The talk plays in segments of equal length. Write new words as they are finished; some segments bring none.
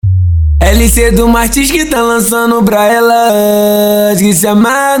LC do Martins que tá lançando pra elas, que se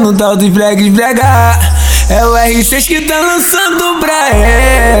amarra no tal de esfrega. É o R6 que tá lançando pra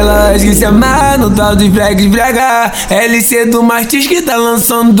elas, que se amarra no tal de esfrega. LC do Martins que tá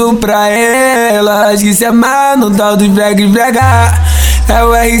lançando pra elas, que se amarra no tal de esfrega. É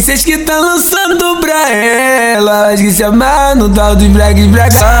o R6 que tá lançando pra elas, que se amarra no tal de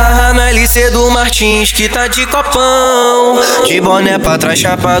esfrega. Sarra na LC do Martins que tá de copão, de boné pra trás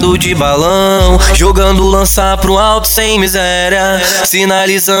chapado de balão, jogando lança pro alto sem miséria,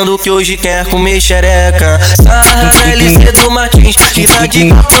 sinalizando que hoje quer comer xereca. Sarra na LC do Martins que tá de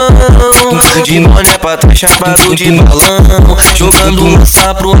copão, de boné pra trás chapado de balão, jogando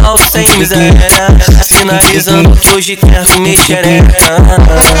lança pro alto sem miséria, sinalizando que hoje quer comer xereca.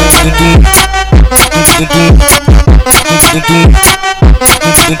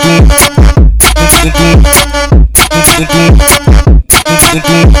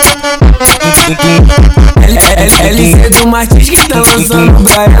 LC do Martins que tá lançando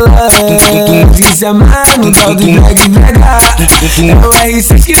pra elas, que se amarra no tal de esfrega. É o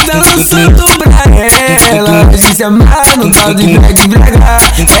R6 que tá lançando pra elas, que se amarra no tal de esfrega.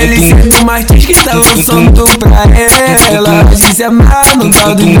 LC do Martins que tá lançando pra elas, que se amarra no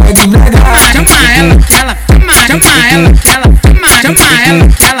tal de esfrega. Chama ela, que ela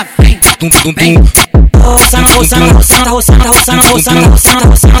vem.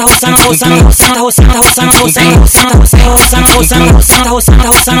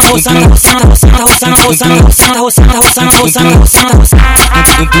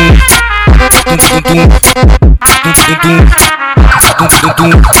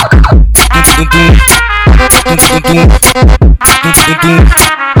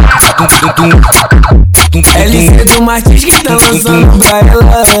 LC do Martins que tá lançando pra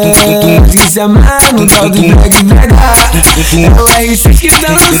elas, que se amarra no tal de esfrega. É o R6 que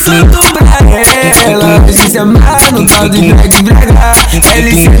tá lançando pra elas, que se amarra no tal de esfrega.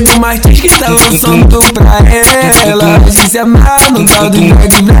 LC do Martins que tá lançando pra elas, que se amarra no tal de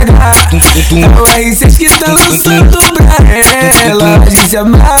esfrega. É o R6 que tá lançando pra elas, que se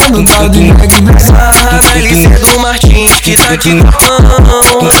amarra no tal de esfrega. LC do Martins que tá de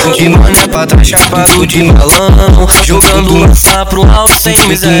copão, de boné pra trás chapado de balão, jogando lança pro alto sem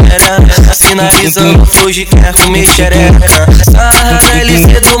miséria, sinalizando que hoje quer comer xereca. Sarra na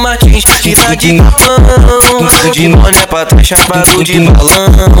LC do Martins que tá de copão, de boné pra trás chapado de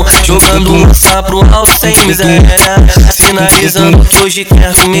balão, jogando lança pro alto sem miséria, sinalizando que hoje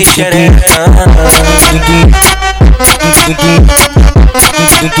quer comer xereca.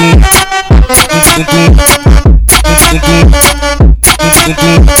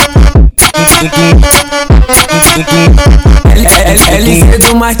 LC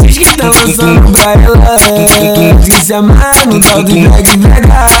do Martins que tá lançando pra elas, que se amarra no tal de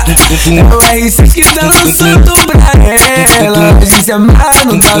esfrega. É o R6 que tá lançando pra elas, que se amarra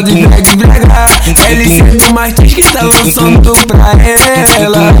no tal de esfrega. LC do Martins que tá lançando pra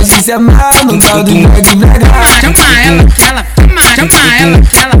elas, que se amarra no tal de esfrega. Chama ela, que ela vem.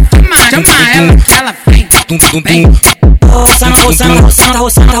 Roçando